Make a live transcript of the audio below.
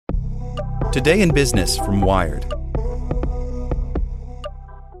Today in Business from Wired.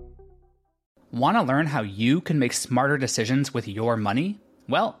 Want to learn how you can make smarter decisions with your money?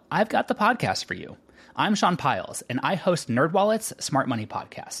 Well, I've got the podcast for you. I'm Sean Piles, and I host NerdWallet's Smart Money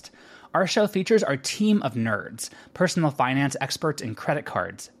Podcast. Our show features our team of nerds, personal finance experts in credit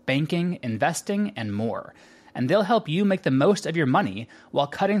cards, banking, investing, and more. And they'll help you make the most of your money while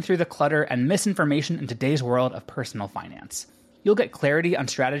cutting through the clutter and misinformation in today's world of personal finance. You'll get clarity on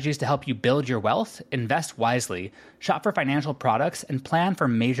strategies to help you build your wealth, invest wisely, shop for financial products, and plan for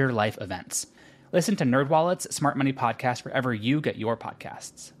major life events. Listen to NerdWallet's Smart Money Podcast wherever you get your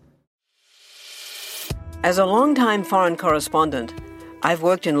podcasts. As a longtime foreign correspondent, I've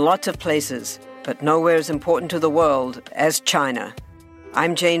worked in lots of places, but nowhere as important to the world as China.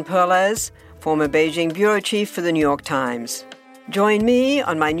 I'm Jane Perlez, former Beijing bureau chief for the New York Times. Join me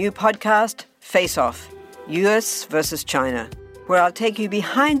on my new podcast, Face Off, U.S. versus China, where I'll take you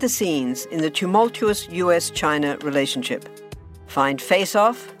behind the scenes in the tumultuous U.S.-China relationship. Find Face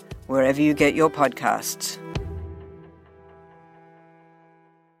Off wherever you get your podcasts.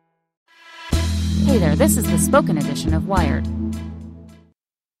 Hey there, this is the spoken edition of Wired.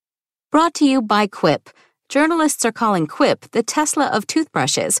 Brought to you by Quip. Journalists are calling Quip the Tesla of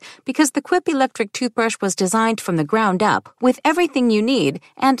toothbrushes because the Quip electric toothbrush was designed from the ground up with everything you need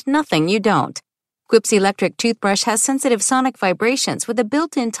and nothing you don't. Quip's electric toothbrush has sensitive sonic vibrations with a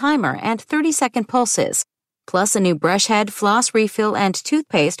built-in timer and 30-second pulses. Plus, a new brush head, floss refill, and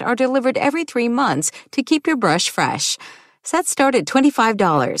toothpaste are delivered every 3 months to keep your brush fresh. Sets start at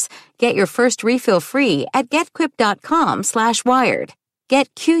 $25. Get your first refill free at getquip.com/wired.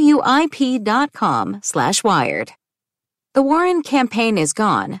 GetQuip.com/wired. The Warren campaign is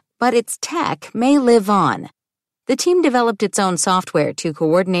gone, but its tech may live on. The team developed its own software to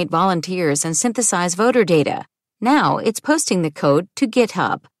coordinate volunteers and synthesize voter data. Now it's posting the code to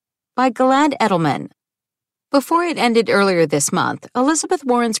GitHub. By Gilad Edelman. Before it ended earlier this month, Elizabeth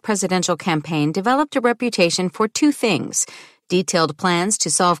Warren's presidential campaign developed a reputation for two things: detailed plans to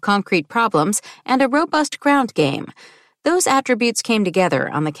solve concrete problems and a robust ground game. Those attributes came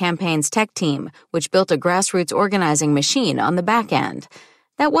together on the campaign's tech team, which built a grassroots organizing machine on the back end.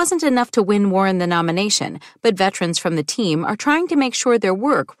 That wasn't enough to win Warren the nomination, but veterans from the team are trying to make sure their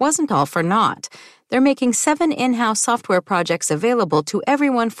work wasn't all for naught. They're making 7 in-house software projects available to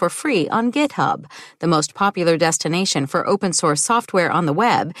everyone for free on GitHub, the most popular destination for open-source software on the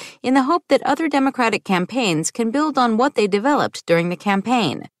web, in the hope that other Democratic campaigns can build on what they developed during the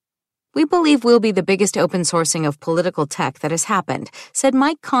campaign. "We believe we'll be the biggest open sourcing of political tech that has happened," said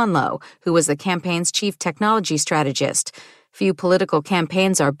Mike Conlow, who was the campaign's chief technology strategist. Few political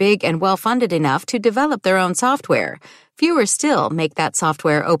campaigns are big and well-funded enough to develop their own software. Fewer still make that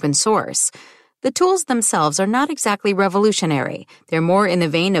software open source. The tools themselves are not exactly revolutionary. They're more in the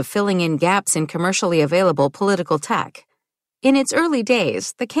vein of filling in gaps in commercially available political tech. In its early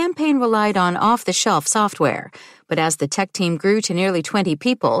days, the campaign relied on off-the-shelf software, but as the tech team grew to nearly 20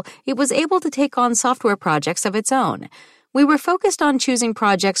 people, it was able to take on software projects of its own. "We were focused on choosing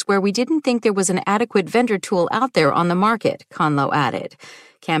projects where we didn't think there was an adequate vendor tool out there on the market," Conlow added.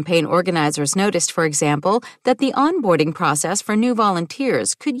 Campaign organizers noticed, for example, that the onboarding process for new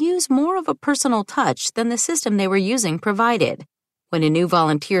volunteers could use more of a personal touch than the system they were using provided. When a new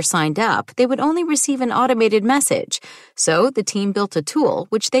volunteer signed up, they would only receive an automated message. So the team built a tool,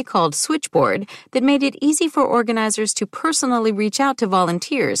 which they called Switchboard, that made it easy for organizers to personally reach out to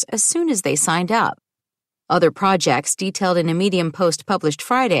volunteers as soon as they signed up. Other projects, detailed in a Medium post published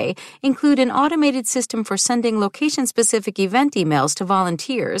Friday, include an automated system for sending location-specific event emails to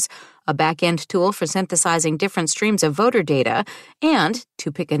volunteers, a back-end tool for synthesizing different streams of voter data, and,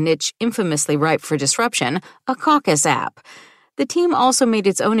 to pick a niche infamously ripe for disruption, a caucus app. The team also made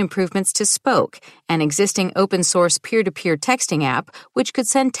its own improvements to Spoke, an existing open-source peer-to-peer texting app which could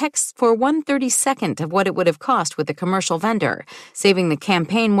send texts for 1/32 of what it would have cost with a commercial vendor, saving the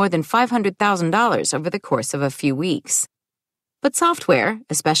campaign more than $500,000 over the course of a few weeks. But software,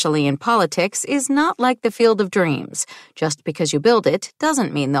 especially in politics, is not like the field of dreams. Just because you build it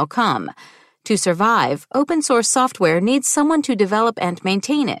doesn't mean they'll come. To survive, open-source software needs someone to develop and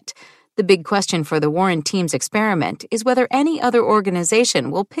maintain it. The big question for the Warren team's experiment is whether any other organization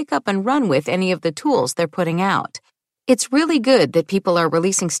will pick up and run with any of the tools they're putting out. It's really good that people are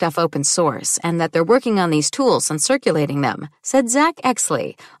releasing stuff open source and that they're working on these tools and circulating them, said Zach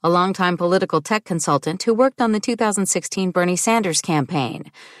Exley, a longtime political tech consultant who worked on the 2016 Bernie Sanders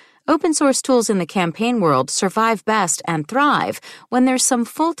campaign. Open source tools in the campaign world survive best and thrive when there's some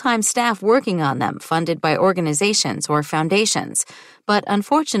full-time staff working on them funded by organizations or foundations. But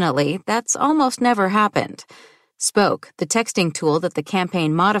unfortunately, that's almost never happened. Spoke, the texting tool that the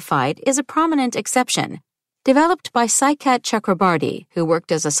campaign modified, is a prominent exception. Developed by Saikat Chakrabarty, who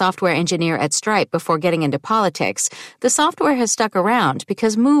worked as a software engineer at Stripe before getting into politics, the software has stuck around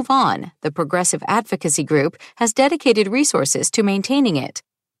because Move On, the progressive advocacy group, has dedicated resources to maintaining it.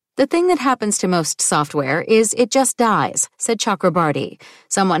 The thing that happens to most software is it just dies, said Chakrabarty.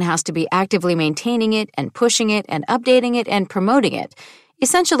 Someone has to be actively maintaining it and pushing it and updating it and promoting it,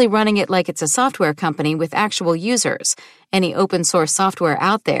 essentially running it like it's a software company with actual users. Any open source software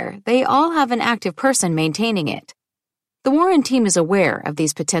out there, they all have an active person maintaining it. The Warren team is aware of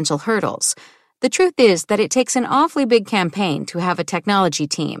these potential hurdles. The truth is that it takes an awfully big campaign to have a technology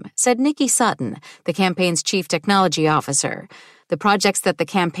team, said Nikki Sutton, the campaign's chief technology officer. The projects that the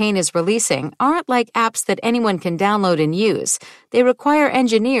campaign is releasing aren't like apps that anyone can download and use. They require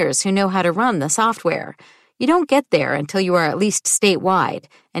engineers who know how to run the software. You don't get there until you are at least statewide,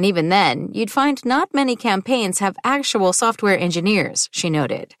 and even then, you'd find not many campaigns have actual software engineers, she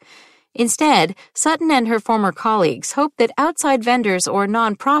noted. Instead, Sutton and her former colleagues hope that outside vendors or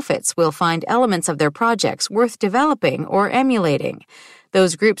nonprofits will find elements of their projects worth developing or emulating.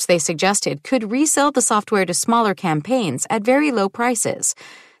 Those groups, they suggested, could resell the software to smaller campaigns at very low prices.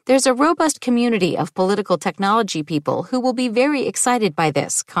 There's a robust community of political technology people who will be very excited by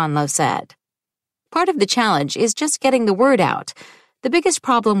this, Conlow said. Part of the challenge is just getting the word out. The biggest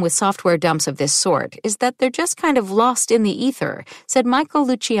problem with software dumps of this sort is that they're just kind of lost in the ether, said Michael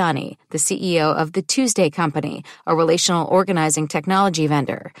Luciani, the CEO of the Tuesday Company, a relational organizing technology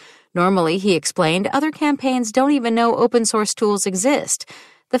vendor. Normally, he explained, other campaigns don't even know open source tools exist.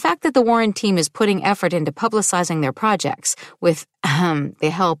 The fact that the Warren team is putting effort into publicizing their projects with,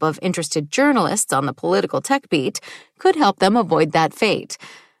 the help of interested journalists on the political tech beat could help them avoid that fate.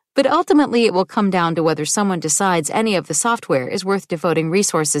 But ultimately, it will come down to whether someone decides any of the software is worth devoting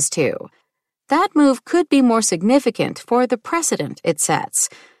resources to. That move could be more significant for the precedent it sets.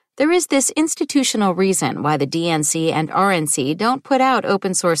 There is this institutional reason why the DNC and RNC don't put out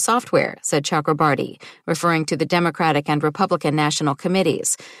open-source software, said Chakrabarty, referring to the Democratic and Republican national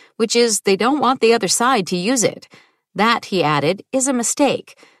committees, which is they don't want the other side to use it. That, he added, is a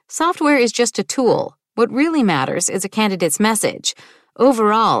mistake. Software is just a tool. What really matters is a candidate's message.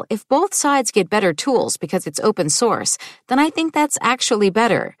 Overall, if both sides get better tools because it's open source, then I think that's actually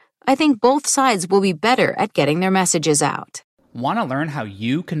better. I think both sides will be better at getting their messages out. Want to learn how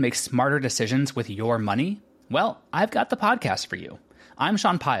you can make smarter decisions with your money? Well, I've got the podcast for you. I'm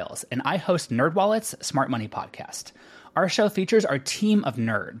Sean Piles, and I host NerdWallet's Smart Money Podcast. Our show features our team of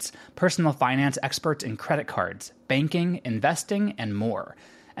nerds, personal finance experts in credit cards, banking, investing, and more.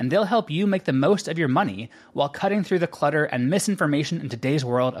 And they'll help you make the most of your money while cutting through the clutter and misinformation in today's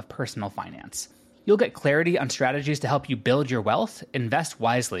world of personal finance. You'll get clarity on strategies to help you build your wealth, invest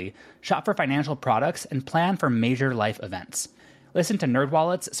wisely, shop for financial products, and plan for major life events. Listen to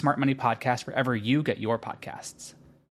NerdWallet's Smart Money Podcast wherever you get your podcasts.